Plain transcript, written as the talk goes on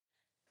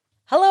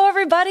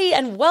everybody,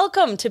 and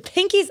welcome to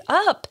Pinkies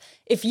Up.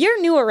 If you're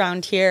new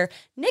around here,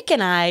 Nick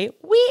and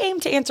we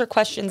aim to answer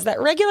questions that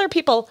regular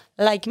people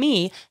like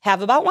me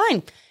have about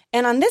wine.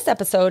 And on this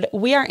episode,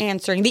 we are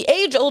answering the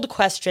age-old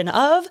question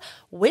of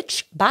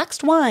which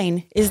boxed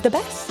wine is the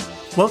best?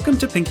 Welcome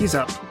to Pinkies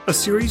Up, a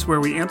series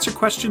where we answer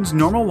questions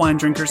normal wine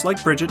drinkers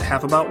like Bridget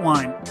have about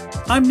wine.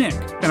 I'm Nick,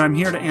 and I'm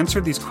here to answer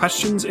these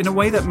questions in a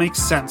way that makes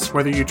sense,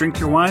 whether you drink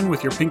your wine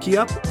with your pinky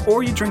up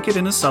or you drink it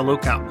in a solo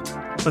cup.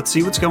 Let's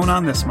see what's going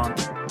on this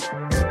month.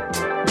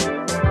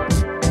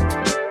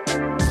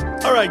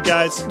 All right,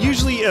 guys.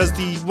 Usually as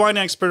the wine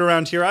expert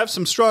around here, I have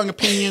some strong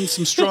opinions,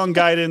 some strong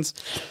guidance.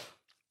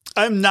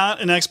 I'm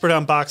not an expert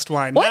on boxed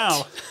wine. What?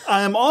 Now,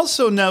 I am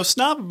also no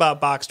snob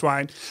about boxed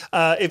wine.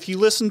 If you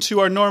listen to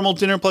our normal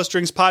Dinner Plus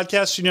Drinks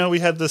podcast, you know we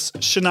had this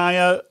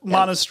Shania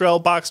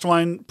Monastrell boxed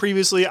wine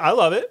previously. I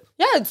love it.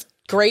 Yeah, it's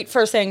great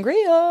for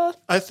sangria.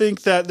 I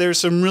think that there's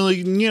some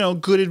really,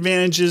 good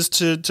advantages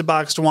to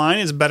boxed wine.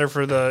 It's better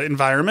for the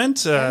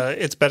environment.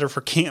 It's better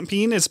for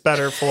camping. It's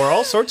better for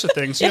all sorts of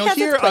things.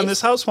 Here on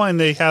this house wine,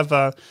 they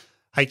have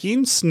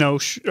hiking,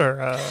 snowshoeing,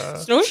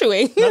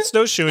 not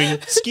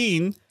snowshoeing,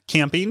 skiing,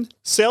 camping,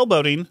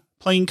 sailboating,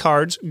 playing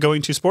cards,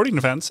 going to sporting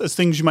events as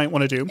things you might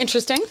want to do.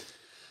 Interesting.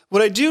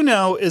 What I do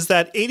know is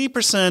that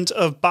 80%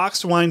 of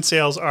boxed wine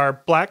sales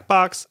are Black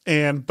Box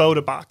and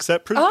Boda Box.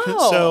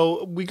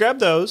 So we grab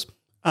those,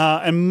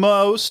 and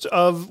most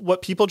of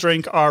what people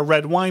drink are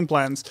red wine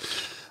blends.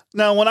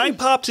 Now, when I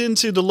popped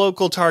into the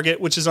local Target,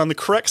 which is on the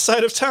correct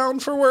side of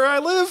town for where I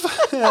live,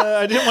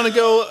 I didn't want to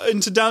go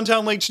into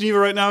downtown Lake Geneva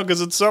right now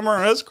because it's summer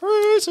and it's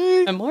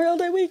crazy. Memorial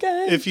Day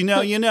weekend. If you know,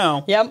 you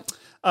know. Yep.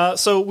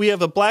 So we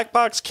have a Black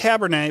Box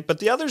Cabernet, but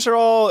the others are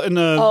all in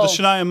the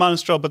Shania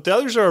Monastrell, but the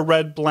others are a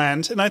red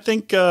blend. And I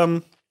think,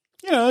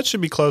 it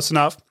should be close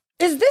enough.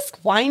 Is this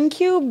Wine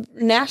Cube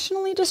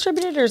nationally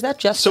distributed, or is that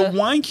just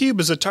Wine Cube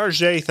is a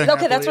Target thing.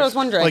 Okay, that's what I was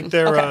wondering. Like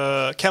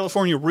their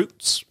California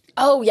roots.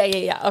 Oh,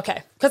 yeah.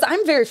 Okay. Because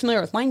I'm very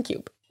familiar with Wine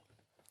Cube.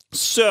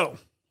 So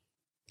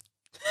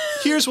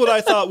here's what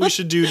I thought we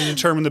should do to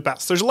determine the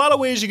best. There's a lot of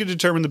ways you could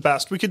determine the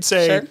best. We could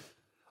say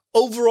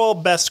overall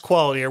best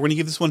quality, or when you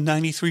give this one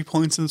 93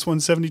 points and this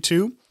one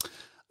 72.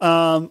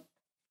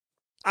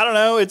 I don't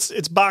know.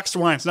 It's boxed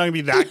wine. It's not going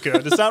to be that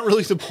good. It's not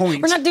really the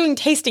point. We're not doing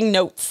tasting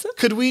notes.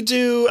 Could we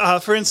do,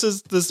 for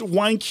instance, this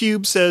Wine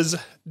Cube says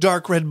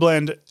dark red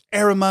blend,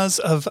 aromas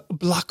of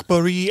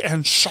blackberry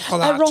and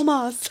chocolate.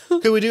 Aromas.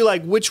 Could we do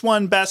like which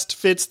one best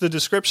fits the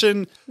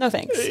description? No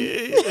thanks.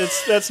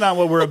 That's not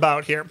what we're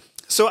about here.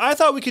 So I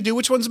thought we could do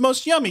which one's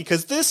most yummy,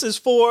 because this is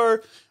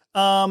for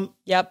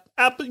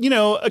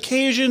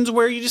occasions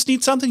where you just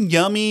need something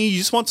yummy. You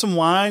just want some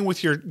wine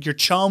with your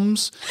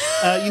chums.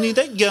 You need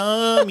that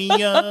yummy.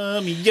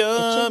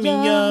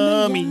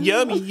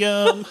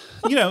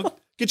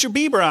 Get your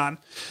Bieber on.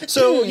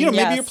 So,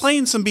 maybe you're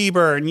playing some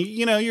Bieber and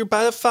you're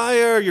by the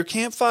fire, your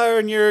campfire,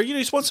 and you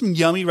just want some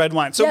yummy red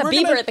wine. So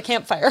Bieber at the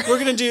campfire. We're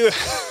going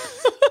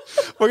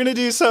to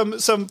do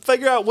some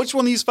figure out which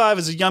one of these five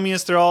is the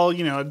yummiest. They're all,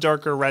 a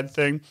darker red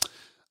thing.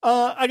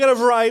 I got a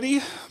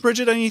variety.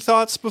 Bridget, any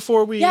thoughts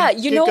before we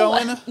get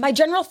going? My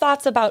general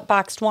thoughts about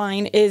boxed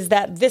wine is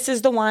that this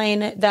is the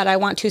wine that I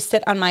want to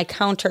sit on my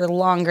counter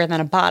longer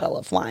than a bottle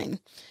of wine.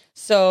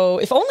 So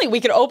if only we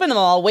could open them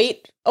all,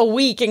 wait a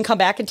week and come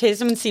back and taste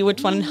them and see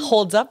which one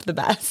holds up the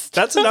best.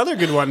 That's another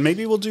good one.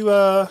 Maybe we'll do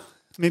a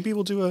to me,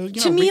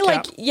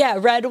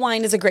 recap. Red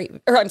wine is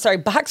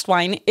boxed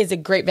wine is a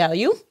great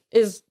value,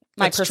 is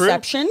my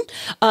perception.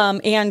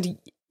 And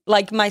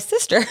like my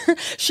sister,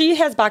 she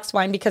has boxed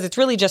wine because it's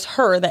really just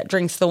her that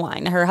drinks the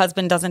wine. Her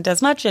husband doesn't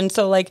as much. And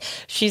so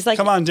she's like,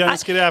 come on,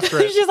 Dennis, get after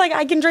it. She's like,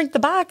 I can drink the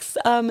box.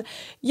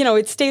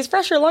 It stays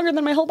fresher longer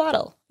than my whole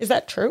bottle. Is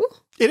that true?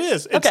 It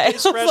is. It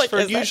stays fresh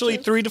for usually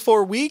 3 to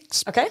 4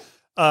 weeks. Okay.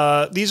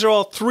 These are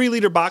all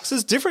 3-liter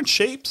boxes, different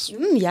shapes.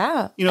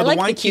 Yeah. The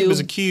Wine Cube is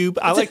a cube.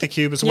 I like the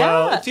cube as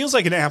well. Yeah. It feels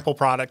like an Apple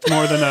product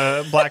more than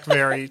a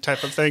Blackberry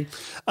type of thing.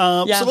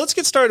 So let's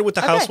get started with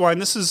the house wine.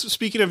 This is,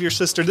 speaking of your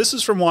sister, this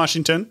is from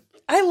Washington.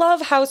 I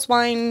love house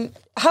wine.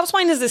 House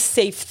wine is a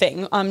safe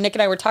thing. Nick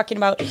and I were talking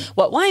about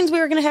what wines we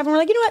were going to have, and we're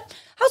like, you know what?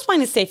 House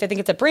wine is safe. I think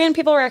it's a brand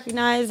people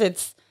recognize.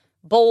 It's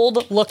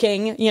bold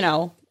looking,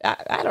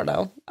 I don't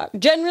know.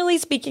 Generally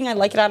speaking, I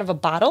like it out of a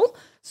bottle.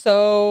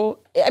 So,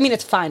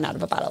 it's fine out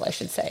of a bottle, I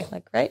should say.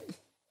 Right?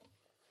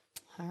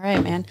 All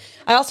right, man.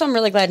 I also am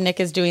really glad Nick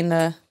is doing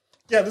the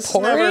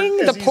pouring,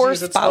 the pour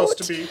spout,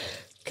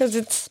 because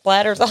it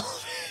splatters all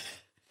over.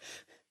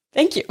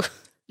 Thank you.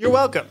 You're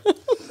welcome.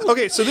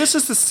 Okay, so this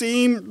is the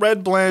same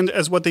red blend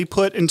as what they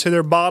put into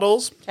their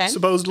bottles,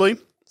 supposedly.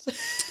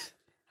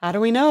 How do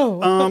we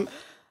know?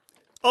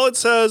 All it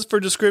says for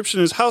description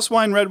is house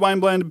wine, red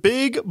wine blend,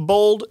 big,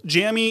 bold,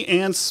 jammy,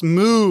 and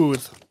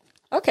smooth.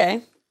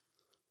 Okay.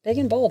 Big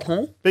and bold,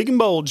 huh? Big and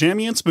bold,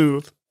 jammy and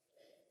smooth.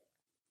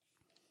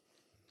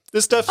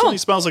 This definitely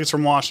smells like it's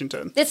from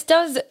Washington. This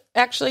does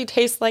actually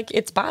taste like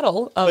its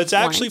bottle of It's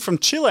actually from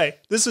Chile.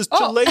 This is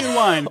Chilean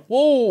wine.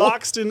 Whoa.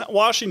 Boxed in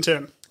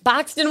Washington.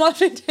 Boxed in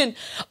Washington.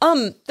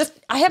 I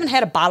haven't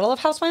had a bottle of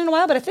house wine in a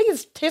while, but I think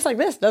it tastes like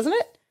this, doesn't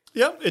it?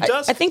 Yep, it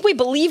does. I think we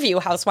believe you,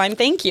 house wine.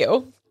 Thank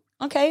you.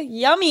 Okay,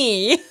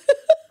 yummy. I'm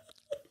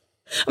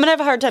going to have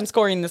a hard time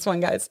scoring this one,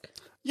 guys.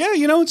 Yeah,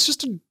 it's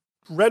just a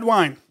red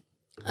wine.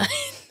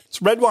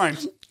 It's red wine.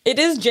 It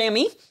is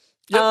jammy,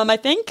 Yep. I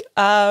think.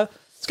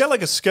 It's got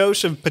like a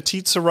skosh of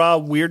Petite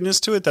Sirah weirdness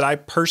to it that I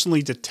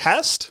personally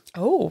detest.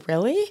 Oh,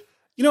 really?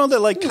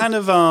 That like kind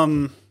of,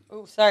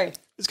 Oh, sorry.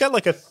 it's got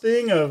like a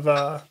thing of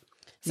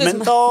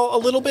menthol a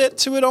little bit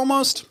to it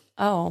almost.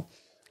 Oh,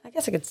 I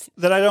guess I could see.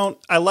 That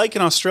I like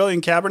an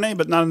Australian Cabernet,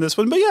 but not in this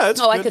one. But yeah, it's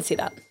Oh, good. I could see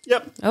that.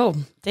 Yep. Oh,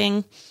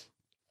 ding.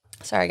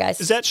 Sorry,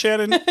 guys. Is that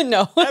Shannon?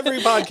 No. Every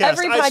podcast,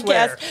 I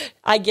swear.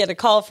 I get a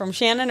call from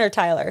Shannon or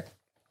Tyler.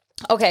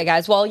 Okay,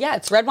 guys. Well, yeah,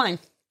 it's red wine.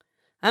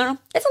 I don't know.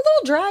 It's a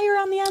little drier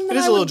on the end than It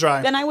is a little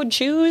dry. than I would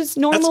choose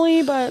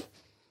normally, but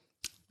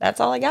that's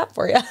all I got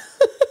for you.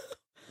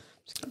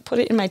 Just gonna put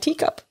it in my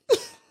teacup.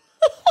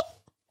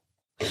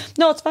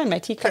 No, it's fine. My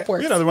teacup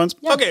works. We got other ones.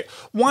 Yeah. Okay,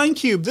 Wine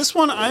Cube. This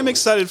one I'm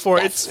excited for.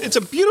 Yes. It's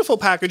a beautiful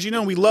package.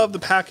 We love the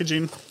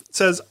packaging. It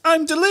says,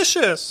 "I'm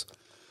delicious."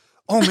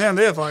 Oh man,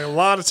 they have like a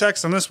lot of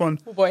text on this one.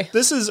 Oh boy.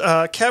 This is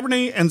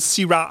Cabernet and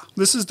Syrah.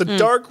 This is the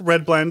dark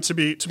red blend to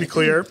be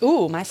clear.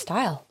 Ooh, my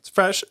style. It's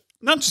fresh.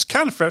 Not just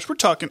kind of fresh. We're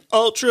talking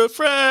ultra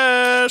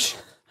fresh.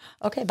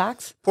 Okay,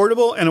 box.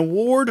 Portable and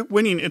award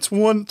winning. It's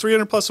won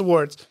 300 plus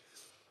awards.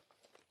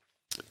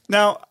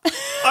 Now,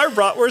 our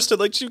bratwurst at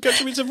like Chief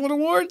Country Meats have won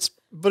awards.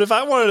 But if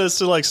I wanted us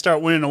to like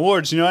start winning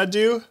awards, I'd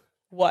do?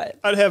 What?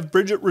 I'd have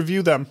Bridget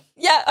review them.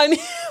 Yeah, I mean,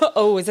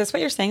 oh, is this what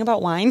you're saying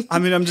about wine? I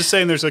mean, I'm just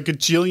saying there's a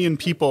gajillion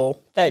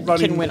people That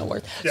running. can win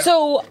awards. Yeah.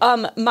 So,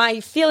 my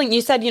feeling,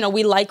 you said,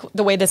 we like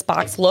the way this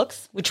box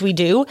looks, which we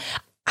do.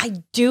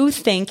 I do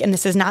think, and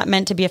this is not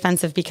meant to be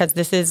offensive because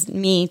this is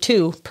me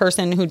too,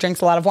 person who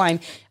drinks a lot of wine.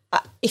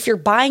 If you're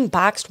buying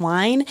boxed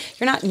wine,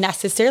 you're not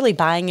necessarily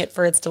buying it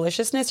for its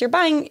deliciousness. You're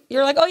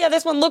like, oh yeah,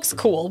 this one looks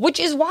cool, which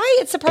is why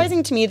it's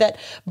surprising to me that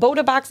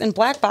Boda Box and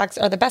Black Box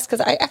are the best because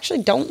I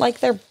actually don't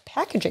like their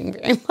packaging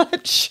very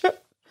much.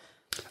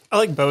 I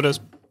like Bodas.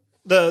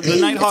 The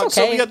Nighthawk. okay.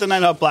 So we got the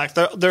Nighthawk Black.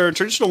 Their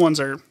traditional ones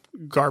are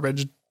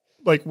garbage,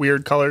 like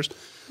weird colors.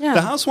 Yeah.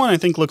 The house one I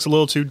think looks a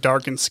little too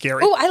dark and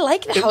scary. Oh, I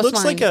like the It house looks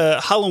wine. like a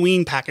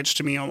Halloween package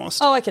to me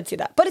almost. Oh, I could see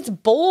that. But it's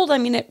bold. I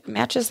mean, it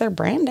matches their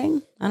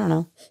branding. I don't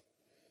know.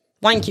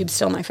 Wine Cube's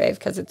still my fave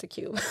because it's a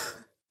cube.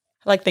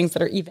 I like things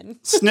that are even.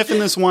 Sniffing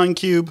this Wine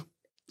Cube.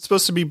 It's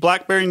supposed to be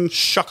blackberry and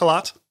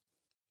chocolat.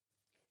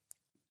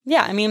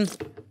 Yeah, I mean,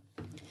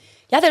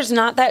 there's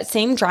not that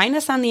same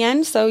dryness on the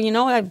end. So,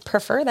 I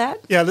prefer that.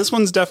 Yeah, this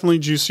one's definitely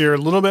juicier. A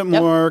little bit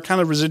more kind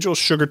of residual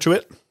sugar to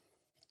it.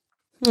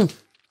 I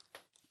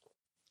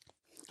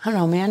don't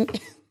know, man.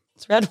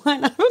 It's red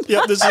wine.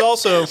 Yeah, this is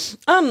also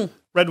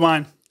red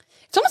wine.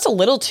 It's almost a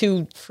little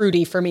too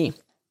fruity for me.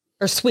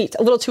 Or sweet.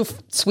 A little too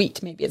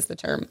sweet, maybe is the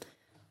term.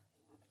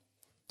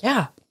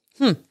 Yeah.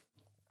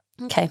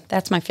 Okay,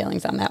 that's my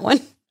feelings on that one.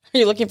 Are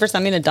you looking for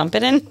something to dump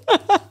it in?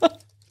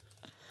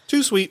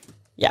 Too sweet.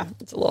 Yeah,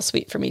 it's a little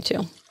sweet for me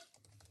too.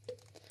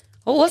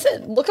 Well,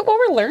 listen, look at what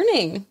we're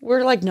learning.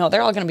 We're like, no,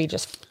 they're all going to be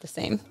just the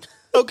same.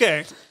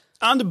 Okay,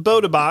 on to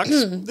Boda Box.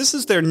 This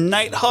is their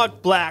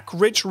Nighthawk Black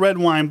Rich Red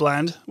Wine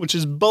Blend, which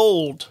is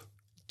bold,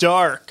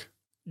 dark,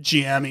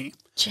 jammy.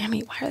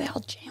 Jammy, why are they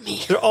all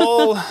jammy? They're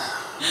all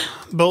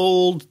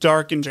bold,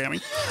 dark, and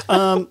jammy.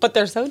 But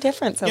they're so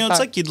different so far. It's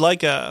like you'd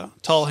like a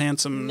tall,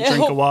 handsome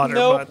drink of water.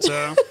 Nope. But,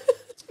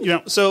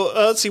 so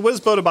let's see. What does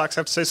Boda Box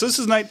have to say? So this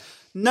is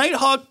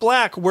Nighthawk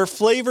Black, where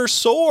flavor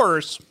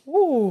soars.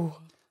 Ooh.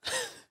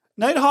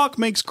 Nighthawk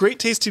makes great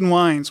tasting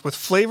wines with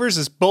flavors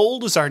as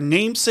bold as our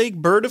namesake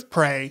bird of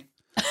prey.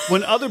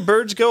 When other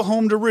birds go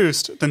home to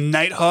roost, the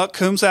Nighthawk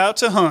comes out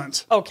to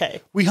hunt.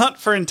 Okay. We hunt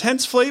for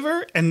intense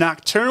flavor and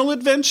nocturnal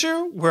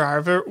adventure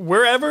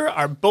wherever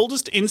our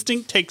boldest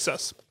instinct takes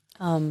us.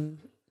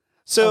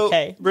 So,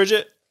 okay.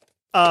 Bridget,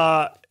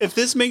 if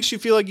this makes you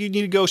feel like you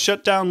need to go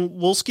shut down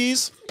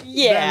Wolski's,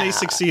 then they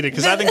succeeded,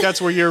 because I think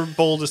that's where your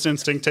boldest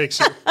instinct takes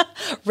you.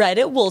 Red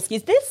at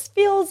Wolski's. This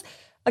feels,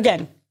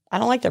 again, I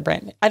don't like their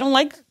brand. I don't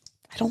like it.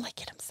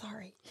 I'm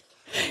sorry.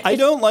 I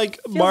don't like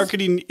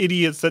marketing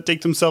idiots that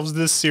take themselves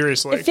this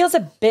seriously. It feels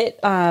a bit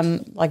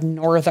like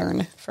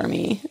northern for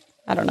me.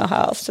 I don't know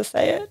how else to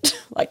say it.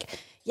 Like,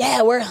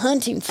 yeah, we're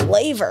hunting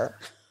flavor.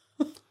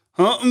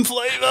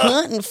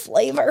 Hunting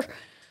flavor.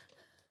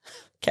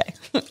 Okay.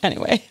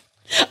 Anyway,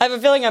 I have a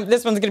feeling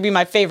this one's going to be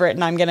my favorite,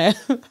 and I'm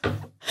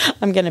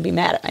gonna be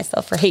mad at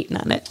myself for hating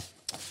on it.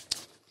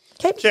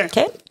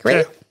 Okay.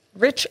 Great. Okay.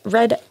 Rich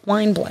red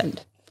wine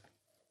blend.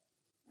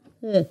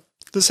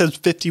 This has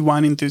 50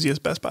 wine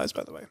enthusiast Best Buys,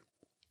 by the way.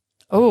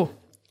 Oh,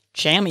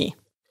 jammy.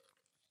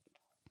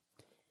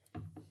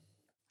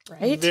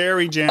 Right?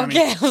 Very jammy.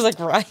 Okay, I was like,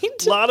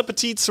 right? A lot of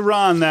Petite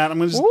Sirah on that. I'm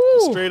going to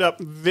just straight up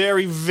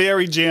very,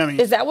 very jammy.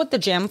 Is that what the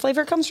jam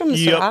flavor comes from?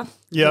 The Syrah?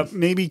 Yep.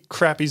 Maybe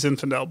crappy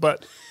Zinfandel,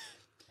 but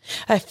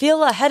I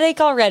feel a headache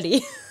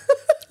already.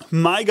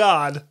 my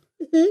God.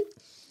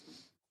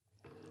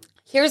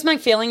 Here's my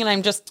feeling,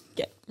 and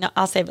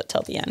I'll save it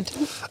till the end.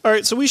 All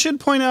right, so we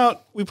pointed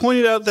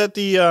out that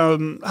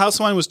the house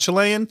wine was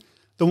Chilean.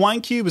 The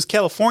Wine Cube is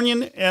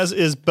Californian, as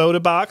is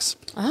Boda Box.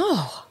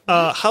 Oh.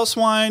 House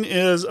wine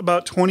is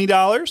about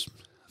 $20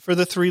 for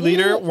the 3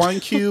 liter. Wine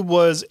Cube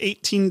was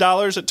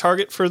 $18 at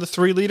Target for the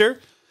 3 liter.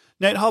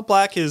 Nighthawk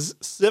Black is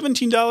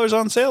 $17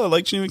 on sale at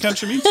Lake Geneva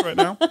Country Meats right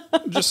now.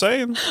 Just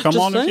saying. Come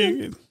on if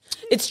you...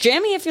 It's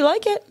jammy if you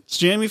like it. It's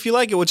jammy if you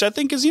like it, which I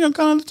think is, kind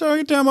of the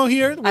target demo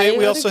here.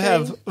 We also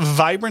have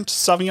Vibrant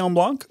Sauvignon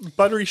Blanc,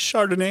 Buttery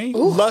Chardonnay,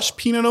 Lush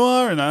Pinot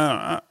Noir,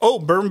 and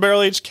Bourbon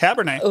Barrel Aged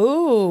Cabernet.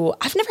 Ooh,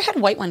 I've never had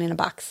white wine in a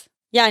box.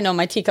 Yeah, I know.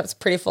 My teacup's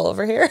pretty full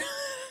over here.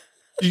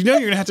 You're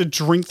going to have to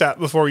drink that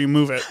before you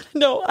move it.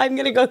 No, I'm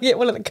going to go get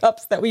one of the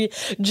cups that we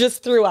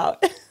just threw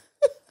out.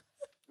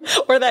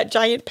 Or that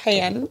giant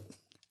pan.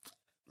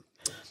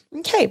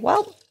 Okay,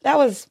 well, that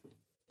was...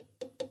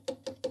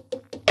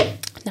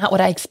 not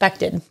what I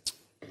expected.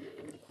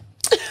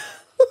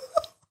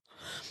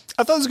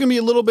 I thought it was going to be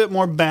a little bit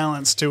more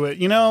balance to it.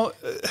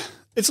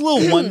 It's a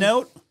little one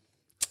note.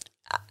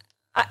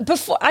 I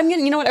was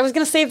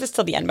going to save this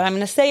till the end, but I'm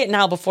going to say it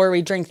now before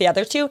we drink the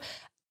other two.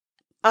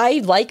 I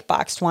like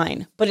boxed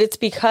wine, but it's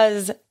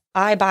because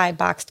I buy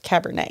boxed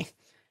Cabernet.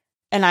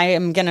 And I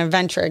am going to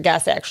venture a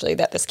guess, actually,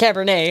 that this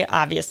Cabernet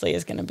obviously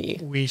is going to be...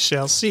 We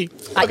shall see.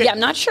 Okay. Yeah, I'm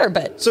not sure,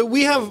 but... So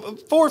we have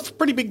 4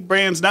 pretty big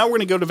brands. Now we're going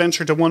to go to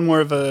venture to one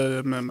more of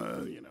a,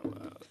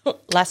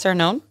 lesser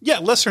known? Yeah,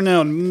 lesser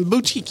known.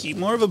 Boutique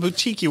more of a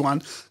boutique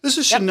one. This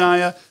is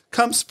Shania.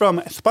 Comes from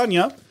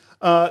España.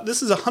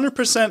 This is 100%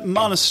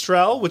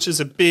 Monastrell, which is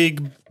a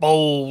big,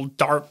 bold,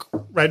 dark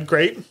red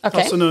grape.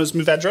 Okay. Also known as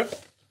Mourvedre.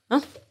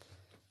 Oh,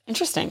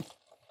 interesting.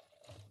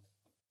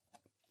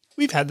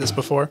 We've had this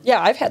before. Yeah,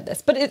 I've had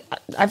this, but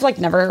I've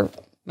never,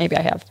 maybe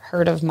I have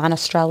heard of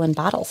Monastrell in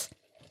bottles.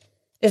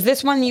 Is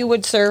this one you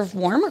would serve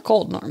warm or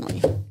cold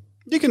normally?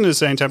 You can do the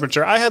same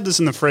temperature. I had this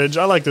in the fridge.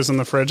 I like this in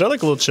the fridge. I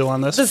like a little chill on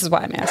this. This is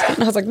why I'm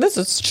asking. I was like, this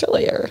is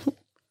chillier.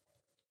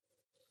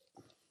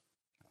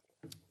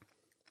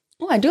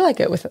 Oh, I do like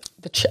it with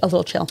a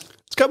little chill.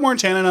 It's got more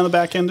tannin on the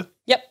back end.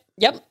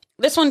 Yep.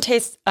 This one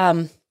tastes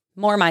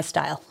more my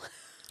style.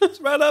 It's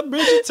right up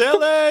Bridget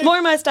Taylor.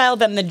 More my style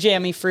than the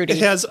jammy fruity. It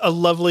has a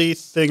lovely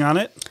thing on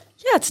it.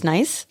 Yeah, it's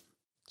nice.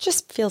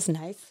 Just feels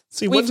nice.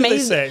 See, what did they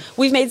say?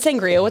 We've made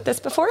sangria with this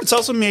before. It's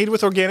also made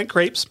with organic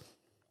grapes.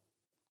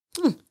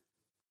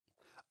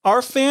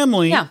 Our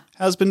family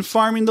has been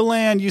farming the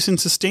land using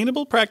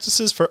sustainable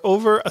practices for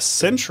over a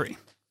century.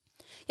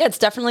 Yeah, it's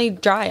definitely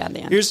dry on the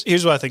end.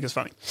 Here's what I think is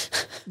funny.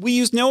 We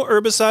use no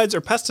herbicides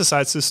or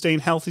pesticides to sustain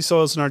healthy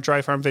soils in our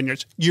dry farm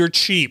vineyards. You're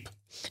cheap.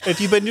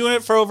 If you've been doing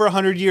it for over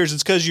 100 years,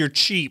 it's because you're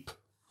cheap.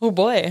 Oh,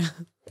 boy.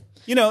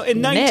 In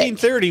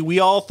 1930, we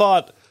all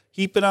thought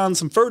heaping on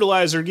some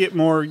fertilizer to get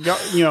more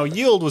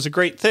yield was a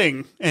great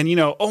thing. And,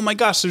 oh my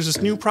gosh, there's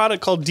this new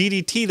product called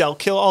DDT that'll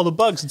kill all the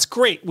bugs. It's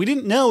great. We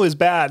didn't know it was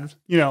bad,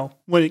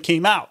 when it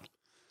came out.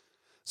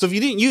 So if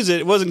you didn't use it,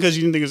 it wasn't because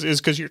you didn't think it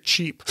was because you're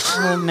cheap.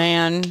 Oh,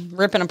 man.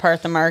 Ripping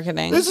apart the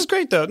marketing. This is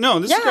great, though. No,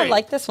 this is great. I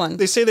like this one.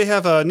 They say they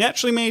have a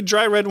naturally made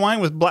dry red wine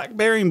with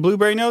blackberry and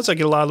blueberry notes. I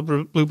get a lot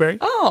of blueberry.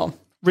 Oh.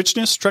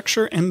 Richness,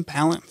 structure, and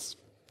balance.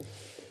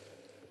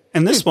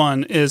 And this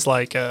one is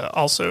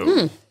also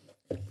 $18,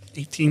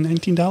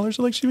 $19 at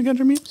Lake Geneva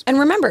Country Meats. And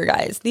remember,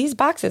 guys, these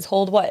boxes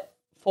hold what?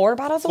 4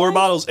 bottles of wine? 4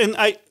 bottles. And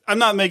I'm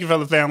not making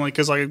fun of the family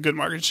because a good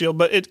market shield,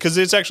 but because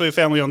it's actually a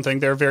family-owned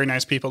thing. They're very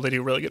nice people. They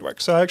do really good work.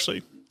 So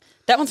actually...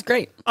 That one's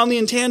great. On the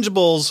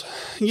intangibles,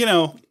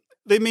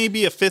 they may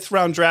be a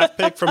 5th-round draft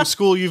pick from a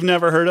school you've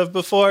never heard of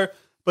before,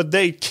 but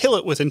they kill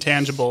it with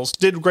intangibles.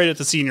 Did great at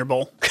the Senior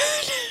Bowl.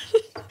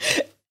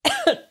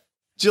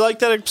 Do you like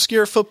that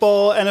obscure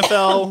football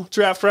NFL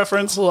draft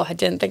reference? Oh, I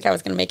didn't think I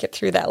was going to make it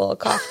through that little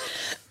cough.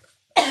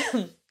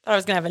 Thought I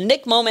was going to have a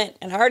Nick moment,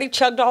 and I already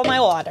chugged all my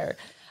water.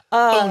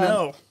 Oh,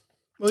 no.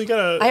 Well, you got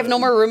to... I have no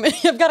more room.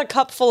 I've got a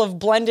cup full of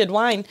blended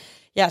wine.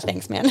 Yeah,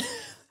 thanks, man.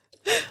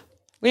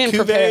 We didn't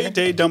prepare. Cuvée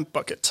de Dump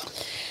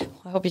Bucket.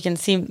 I hope you can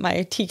see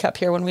my teacup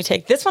here when we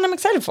take this one. I'm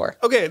excited for.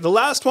 Okay, the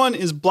last one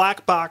is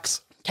Black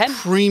Box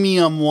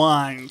Premium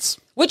Wines.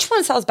 Which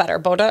one sells better,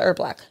 Boda or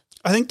Black?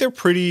 I think they're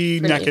pretty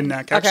neck and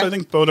neck. Actually, I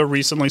think Boda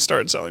recently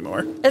started selling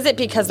more. Is it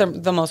because they're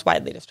the most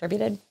widely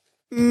distributed?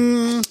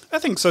 I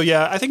think so,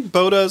 yeah. I think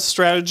Boda's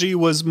strategy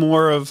was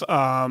more of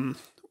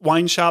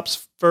wine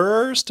shops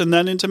first and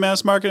then into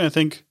mass market. I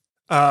think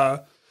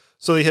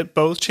so they hit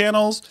both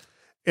channels.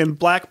 And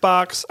Black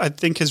Box, I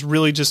think, has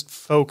really just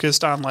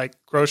focused on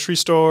grocery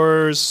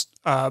stores,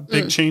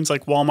 big chains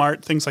like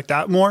Walmart, things like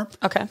that more.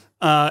 Okay.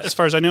 As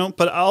far as I know.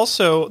 But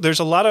also, there's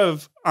a lot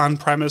of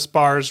on-premise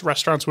bars,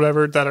 restaurants,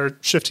 whatever, that are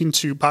shifting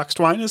to boxed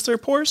wine as their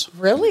pours.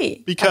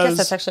 Really? Because I guess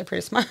that's actually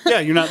pretty smart. Yeah,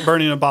 you're not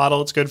burning a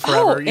bottle. It's good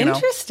forever. Oh,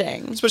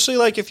 interesting. Especially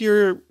if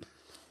you're,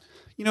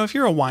 if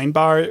you're a wine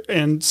bar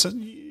and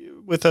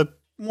with a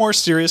more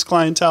serious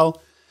clientele,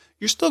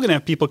 you're still going to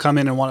have people come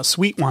in and want a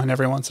sweet wine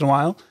every once in a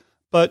while.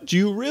 But do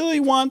you really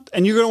want,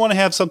 and you're going to want to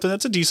have something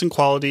that's a decent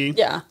quality.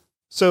 Yeah.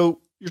 So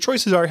your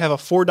choices are have a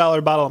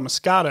 $4 bottle of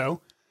Moscato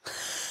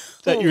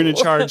that you're going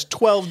to charge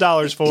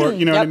 $12 for,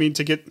 what I mean,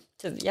 to get.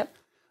 Yep.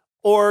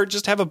 or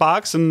just have a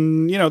box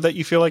and, that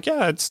you feel like,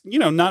 yeah, it's,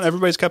 not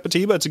everybody's cup of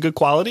tea, but it's a good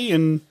quality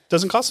and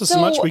doesn't cost us so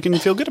much. We can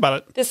feel good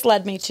about it. This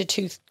led me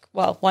to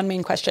one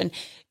main question.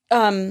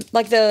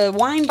 Like the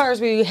wine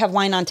bars where you have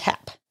wine on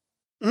tap.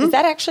 Mm-hmm. Is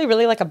that actually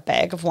really like a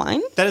bag of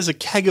wine? That is a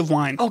keg of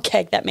wine. Oh,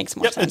 keg. That makes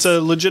more sense. It's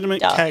a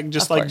legitimate keg,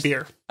 just like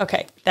beer.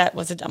 Okay. That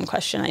was a dumb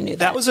question. I knew that.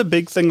 That was a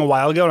big thing a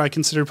while ago, and I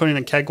considered putting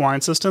a keg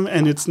wine system,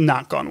 and it's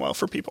not gone well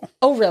for people.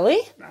 Oh, really?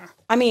 Nah.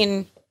 I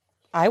mean,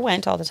 I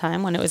went all the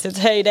time when it was its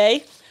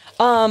heyday.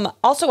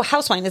 Also,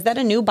 house wine. Is that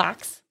a new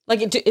box?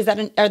 Like,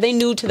 are they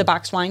new to the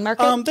boxed wine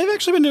market? They've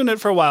actually been doing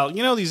it for a while.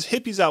 These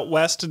hippies out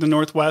west in the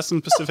Northwest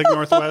and Pacific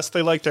Northwest,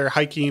 they like their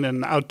hiking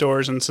and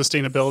outdoors and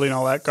sustainability and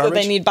all that garbage.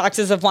 So they need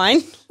boxes of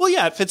wine? Well,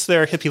 yeah, it fits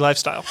their hippie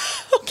lifestyle.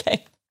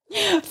 Okay.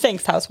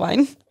 Thanks, house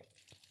wine.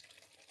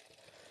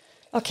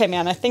 Okay,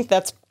 man, I think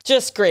that's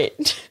just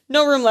great.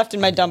 No room left in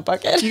my dump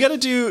bucket. You got to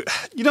do,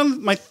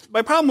 my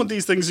problem with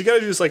these things, you got to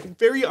do this like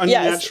very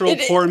unnatural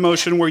pour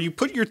motion where you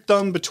put your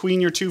thumb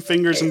between your two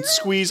fingers and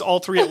squeeze all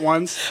three at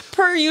once.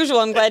 Per usual,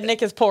 I'm glad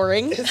Nick is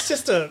pouring. It's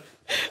just it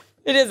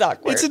is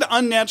awkward. It's an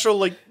unnatural,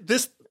 like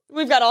this.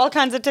 We've got all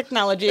kinds of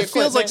technology. It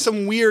feels like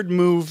some weird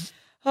move.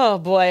 Oh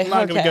boy. I'm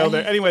not going to go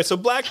there. Anyway, so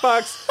Black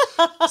Box,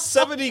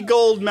 70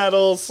 gold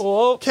medals,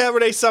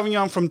 Cabernet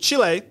Sauvignon from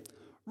Chile.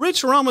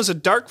 Rich aromas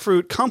of dark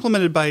fruit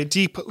complemented by a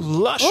deep,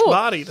 lush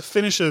body. The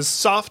finish is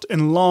soft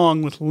and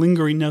long with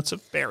lingering notes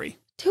of berry.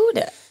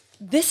 Dude,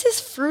 this is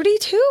fruity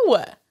too.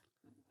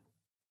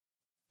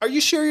 Are you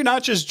sure you're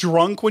not just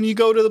drunk when you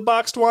go to the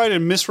boxed wine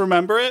and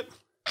misremember it?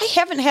 I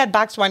haven't had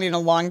boxed wine in a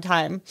long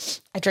time.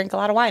 I drink a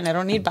lot of wine. I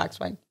don't need boxed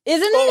wine.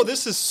 Isn't it? Oh,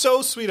 this is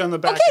so sweet on the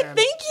back end.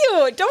 Thank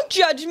you. Don't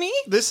judge me.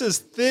 This is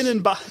thin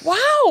and...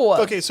 Wow.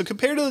 Okay, so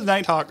compared to the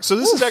Nighthawk, so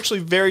this is actually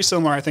very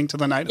similar, I think, to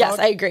the Nighthawk. Yes,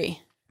 I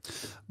agree.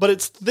 But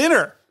it's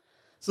thinner.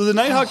 So the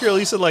Nighthawk, you're at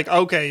least like,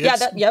 okay,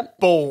 it's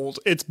bold,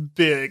 it's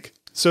big.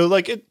 So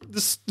like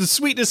the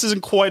sweetness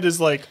isn't quite as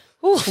like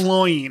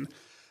cloying.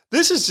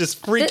 This is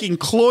just freaking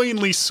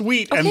cloyingly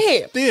sweet and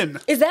thin.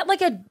 Is that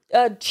like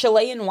a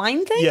Chilean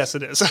wine thing? Yes,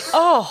 it is.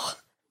 Oh,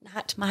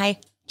 not my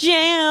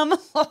jam. Boom.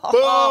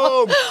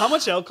 How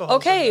much alcohol?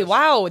 Okay,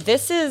 wow.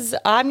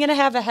 I'm going to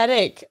have a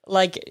headache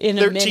like in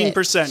a minute.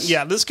 13%.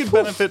 Yeah, this could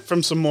benefit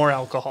from some more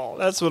alcohol.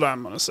 That's what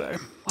I'm going to say.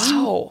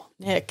 Wow,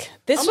 Nick.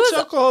 How much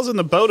alcohol is in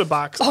the Bota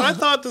box? I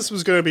thought this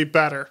was going to be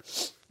better.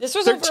 This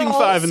was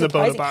 13.5 in the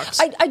Bota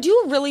box.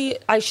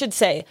 I should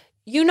say,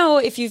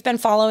 if you've been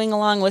following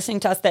along,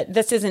 listening to us, that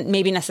this isn't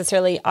maybe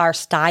necessarily our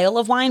style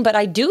of wine, but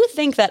I do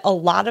think that a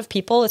lot of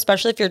people,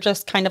 especially if you're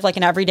just kind of like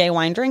an everyday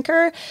wine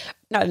drinker,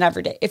 not an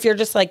everyday, if you're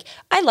just like,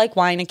 I like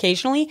wine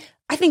occasionally,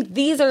 I think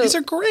these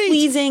are great.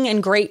 Pleasing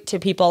and great to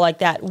people like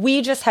that.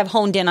 We just have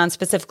honed in on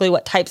specifically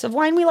what types of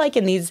wine we like,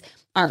 and these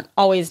aren't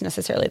always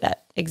necessarily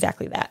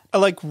exactly that. I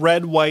like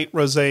red, white,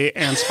 rosé,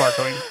 and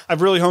sparkling.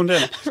 I've really honed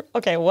in.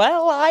 Okay,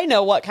 well, I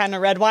know what kind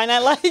of red wine I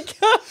like.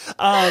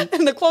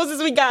 And the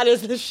closest we got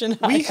is the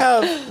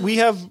Chinaille. We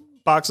have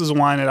boxes of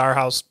wine at our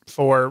house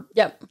for,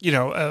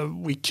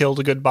 we killed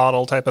a good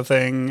bottle type of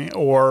thing,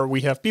 or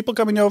we have people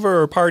coming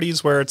over or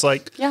parties where it's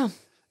like,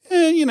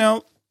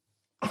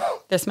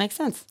 this makes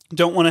sense.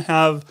 Don't want to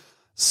have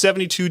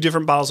 72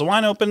 different bottles of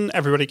wine open.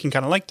 Everybody can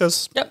kind of like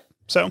this. Yep.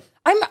 So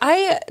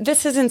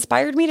this has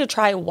inspired me to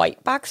try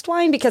white boxed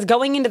wine, because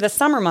going into the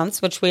summer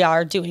months, which we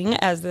are doing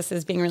as this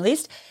is being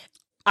released,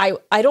 I'm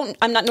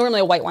not normally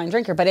a white wine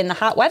drinker, but in the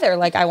hot weather,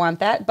 like I want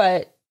that.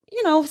 But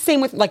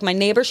same with like my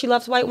neighbor, she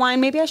loves white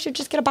wine. Maybe I should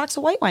just get a box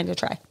of white wine to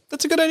try.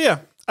 That's a good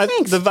idea.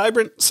 The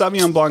Vibrant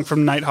Sauvignon Blanc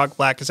from Nighthawk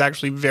Black is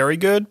actually very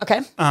good. Okay.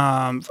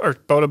 Or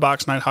Bota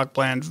Box Nighthawk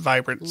Blend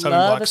Vibrant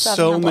Sauvignon Blanc.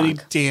 So many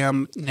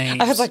damn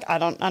names. I was like, I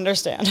don't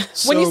understand.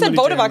 When you said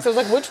Bota Box, I was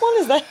like, which one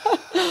is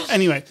that?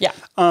 Anyway. Yeah.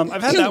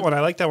 I've had that one.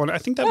 I like that one. I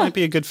think that might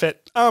be a good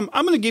fit. I'm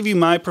going to give you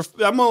I'm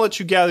going to let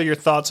you gather your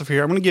thoughts over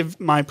here. I'm going to give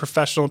my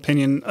professional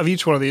opinion of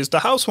each one of these. The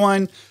house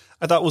wine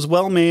I thought was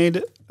well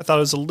made. I thought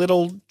it was a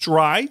little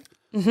dry.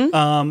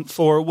 Mm-hmm.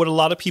 For what a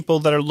lot of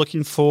people that are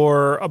looking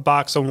for a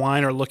box of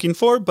wine are looking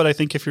for. But I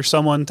think if you're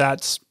someone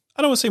that's,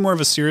 I don't want to say more of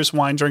a serious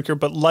wine drinker,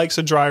 but likes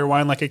a drier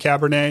wine like a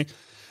Cabernet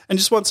and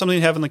just want something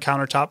to have on the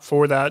countertop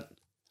for that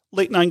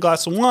late night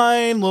glass of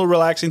wine, little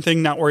relaxing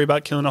thing, not worry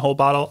about killing a whole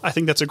bottle, I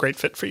think that's a great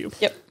fit for you.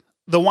 Yep.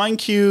 The Wine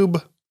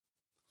Cube,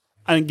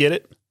 I didn't get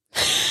it.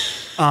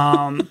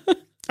 I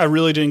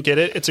really didn't get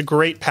it. It's a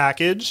great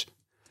package.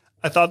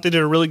 I thought they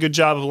did a really good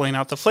job of laying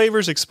out the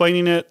flavors,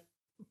 explaining it,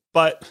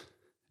 but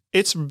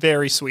it's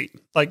very sweet,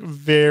 like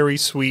very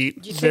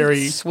sweet. You think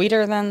it's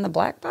sweeter than the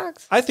black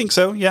box? I think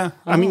so, yeah.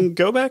 Oh. I mean,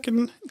 go back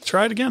and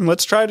try it again.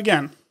 Let's try it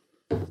again.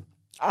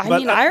 I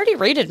already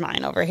rated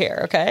mine over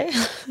here, okay?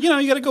 You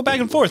got to go back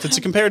and forth. It's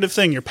a comparative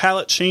thing. Your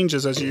palate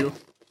changes as you...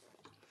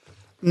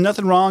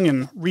 Nothing wrong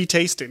in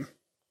retasting.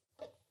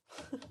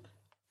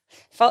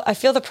 I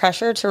feel the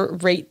pressure to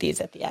rate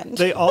these at the end.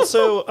 They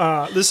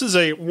also... this is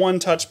a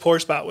one-touch pour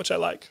spout, which I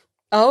like.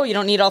 Oh, you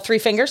don't need all 3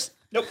 fingers?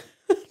 Nope.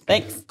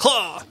 Thanks.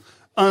 Claw!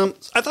 I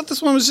thought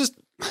this one was just...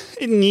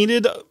 It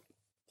needed...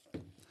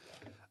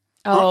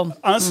 Oh,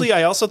 honestly,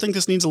 I also think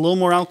this needs a little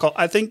more alcohol.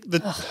 I think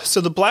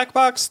the Black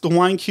Box, the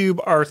Wine Cube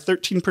are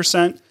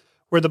 13%,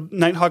 where the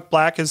Nighthawk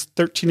Black is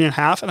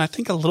 13.5%, and I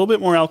think a little bit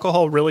more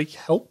alcohol really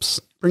helps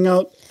bring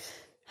out.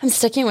 I'm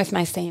sticking with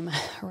my same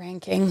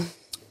ranking.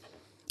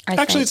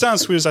 Actually, it's not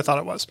as sweet as I thought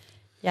it was.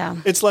 Yeah.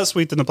 It's less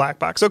sweet than the Black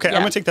Box. Okay, I'm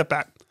going to take that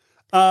back.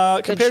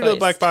 Compared to the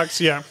Black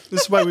Box, yeah.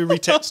 This is why we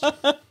retaste.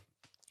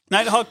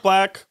 Nighthawk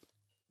Black,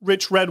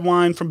 rich red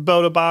wine from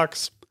Boda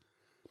Box.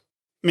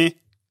 Meh.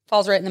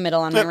 Falls right in the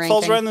middle on my ranking.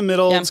 Falls right in the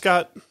middle. Yeah. It's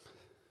got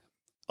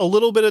a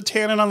little bit of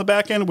tannin on the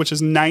back end, which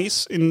is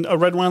nice in a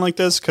red wine like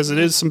this because it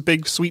is some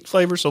big sweet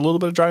flavor, so a little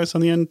bit of dryness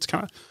on the end. It's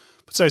kind of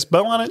puts a nice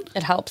bow on it.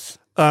 It helps.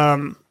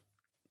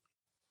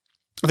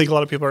 I think a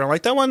lot of people are going to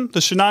like that one. The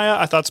Shania,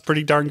 I thought, is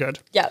pretty darn good.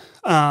 Yeah.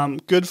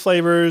 Good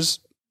flavors.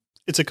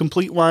 It's a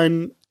complete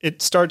wine.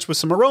 It starts with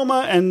some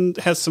aroma and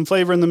has some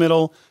flavor in the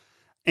middle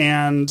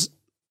and,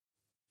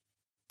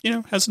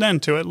 has an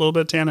end to it. A little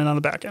bit of tannin on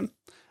the back end.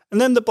 And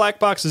then the Black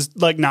Box is,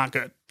 not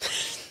good.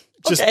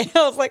 Okay.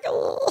 I was like,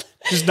 oh.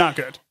 Just not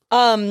good.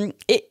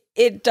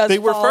 It does they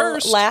were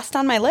first. Last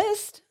on my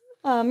list.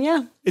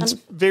 Yeah. It's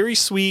very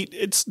sweet.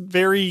 It's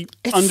very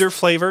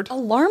underflavored.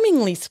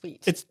 Alarmingly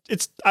sweet.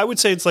 It's I would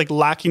say it's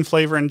lacking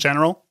flavor in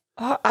general.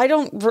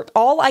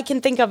 All I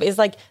can think of is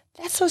that's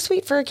so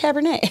sweet for a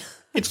Cabernet.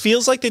 It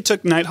feels like they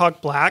took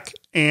Nighthawk Black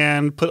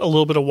and put a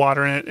little bit of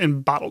water in it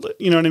and bottled it.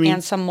 You know what I mean?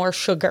 And some more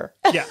sugar.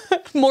 Yeah.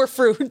 More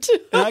fruit.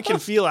 And I can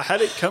feel a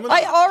headache coming.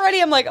 I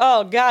already am like,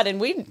 oh God.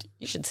 And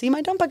you should see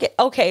my dump bucket.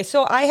 Okay.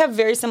 So I have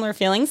very similar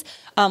feelings.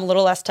 A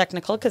little less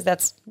technical because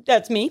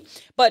that's me.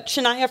 But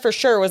Shania for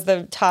sure was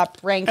the top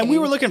ranking. And we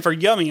were looking for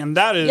yummy, and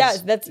that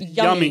is that's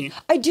yummy.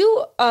 I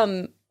do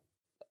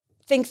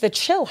think the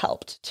chill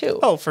helped too.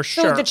 Oh, for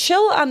sure. So the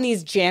chill on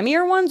these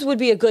jammier ones would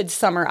be a good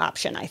summer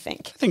option, I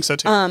think. I think so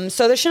too.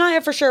 So the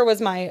Shania for sure was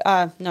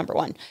my number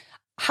one.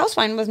 House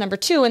wine was number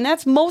two, and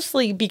that's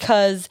mostly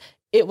because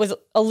it was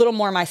a little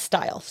more my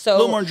style. So a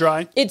little more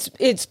dry.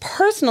 It's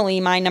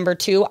personally my number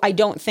two. I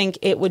don't think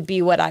it would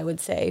be what I would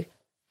say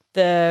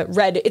the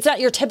red. It's not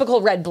your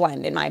typical red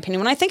blend, in my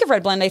opinion. When I think of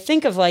red blend, I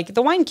think of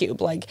the Wine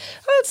Cube.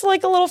 It's a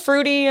little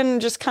fruity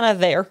and just kind of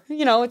there.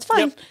 It's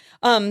fine.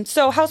 Yep.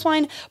 So house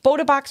wine,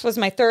 Boda Box was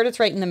my third. It's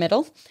right in the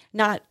middle.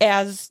 Not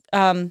as,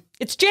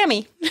 it's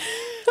jammy.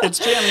 It's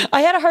jammy.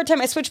 I had a hard time.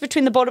 I switched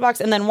between the Boda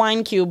Box and then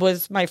Wine Cube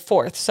was my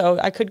fourth. So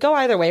I could go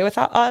either way with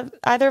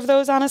either of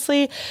those,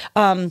 honestly.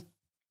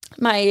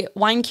 My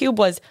Wine Cube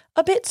was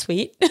a bit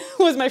sweet,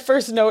 was my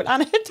first note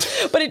on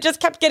it, but it just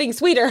kept getting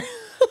sweeter.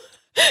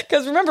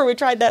 Because remember, we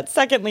tried that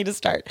secondly to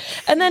start.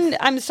 And then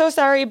I'm so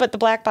sorry, but the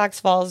Black Box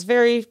falls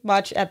very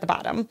much at the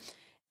bottom.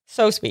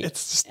 So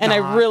sweet. I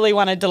really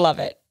wanted to love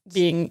it,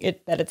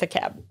 that it's a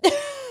cab.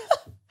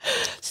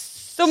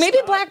 So maybe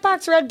Black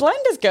Box Red Blend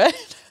is good.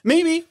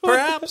 Maybe,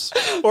 perhaps.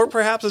 Or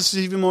perhaps it's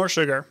even more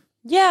sugar.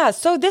 Yeah,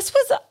 so this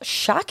was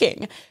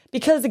shocking.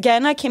 Because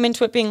again, I came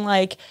into it being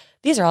like,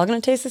 these are all going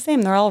to taste the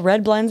same. They're all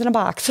red blends in a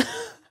box.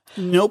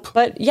 Nope.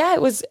 But yeah,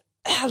 it was...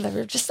 they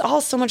were just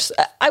all so much.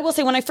 I will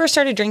say, when I first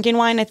started drinking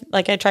wine,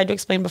 I tried to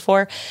explain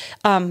before,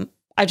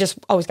 I just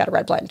always got a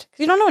red blend because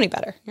you don't know any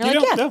better.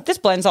 You're this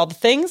blends all the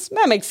things.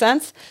 That makes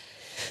sense.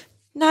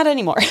 Not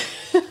anymore.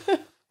 A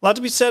lot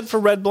to be said for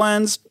red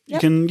blends.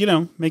 Yep. You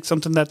can, make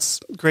something that's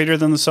greater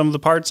than the sum of the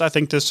parts. I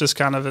think this just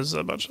kind of is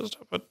a bunch of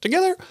stuff put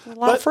together. A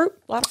lot of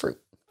fruit.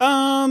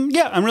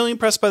 Yeah, I'm really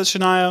impressed by the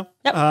Shania.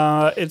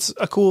 Yep. It's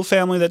a cool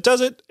family that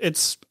does it.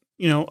 It's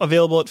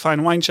available at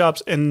fine wine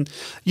shops. And,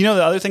 the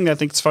other thing that I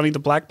think is funny, the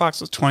Black Box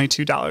was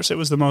 $22. It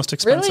was the most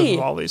expensive of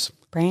all these.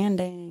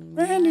 Branding.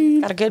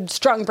 Got a good,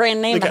 strong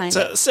brand name behind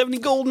it. 70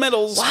 gold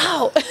medals.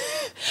 Wow.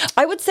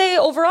 I would say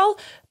overall,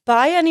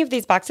 buy any of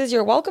these boxes.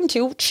 You're welcome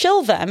to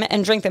chill them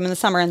and drink them in the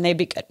summer, and they'd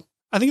be good.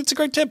 I think it's a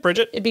great tip,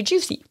 Bridget. It'd be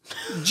juicy.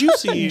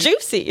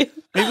 Juicy.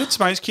 Maybe with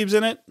some ice cubes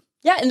in it.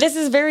 Yeah, and this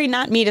is very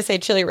not me to say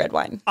chili red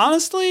wine.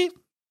 Honestly...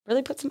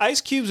 Really put some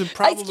ice cubes would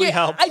probably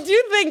help. I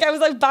do think I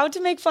was about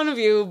to make fun of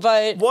you,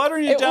 but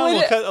watering it down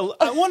will cut.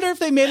 I wonder if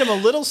they made them a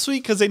little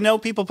sweet because they know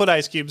people put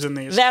ice cubes in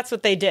these. That's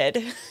what they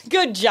did.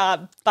 Good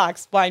job,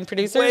 box wine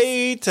producers.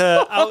 Way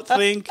to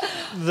outthink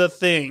the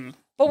thing.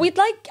 But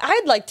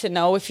I'd like to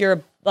know if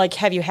you're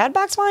have you had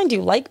box wine? Do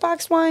you like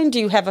box wine? Do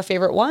you have a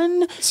favorite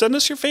one? Send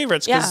us your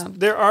favorites because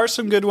there are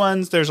some good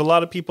ones. There's a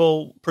lot of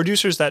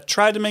producers that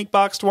try to make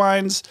boxed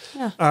wines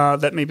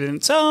that maybe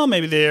didn't sell.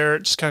 Maybe they're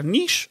just kind of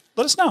niche.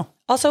 Let us know.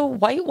 Also,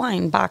 white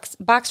wine, boxed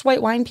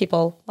white wine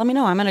people. Let me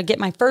know. I'm going to get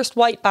my first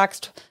white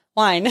boxed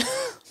wine. I'm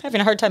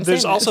having a hard time saying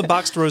There's also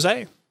boxed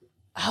rosé.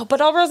 Oh,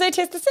 but all rosé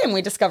tastes the same,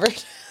 we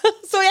discovered.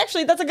 So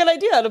actually, that's a good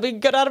idea. It'll be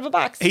good out of a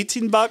box.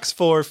 $18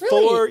 for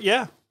four.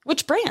 Yeah.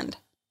 Which brand?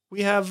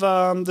 We have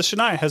the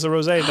Shania has a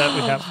rosé that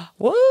we have.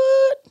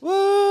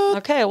 What?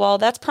 Okay, well,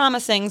 that's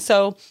promising.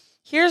 So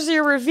here's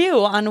your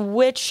review on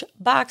which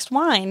boxed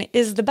wine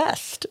is the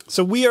best.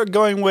 So we are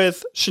going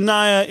with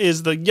Shania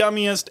is the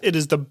yummiest. It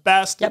is the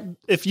best. Yep.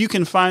 If you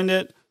can find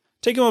it,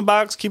 take it in a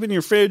box, keep it in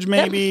your fridge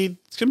maybe. Yep.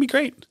 It's going to be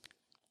great.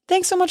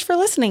 Thanks so much for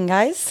listening,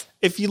 guys.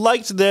 If you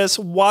liked this,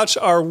 watch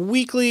our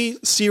weekly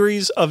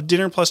series of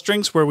Dinner Plus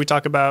Drinks where we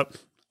talk about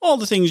all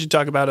the things you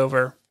talk about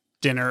over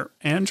dinner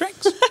and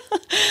drinks.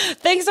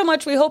 Thanks so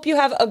much. We hope you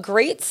have a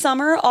great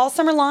summer, all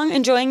summer long,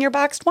 enjoying your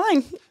boxed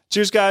wine.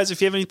 Cheers, guys.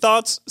 If you have any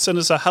thoughts, send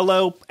us a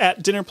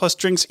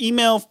hello@dinnerplusdrinks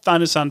email.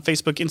 Find us on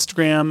Facebook,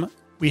 Instagram.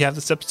 We have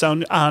this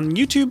episode on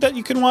YouTube that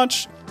you can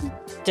watch.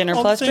 Dinner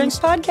Plus Drinks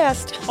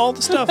podcast. All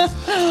the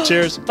stuff.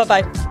 Cheers.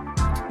 Bye-bye.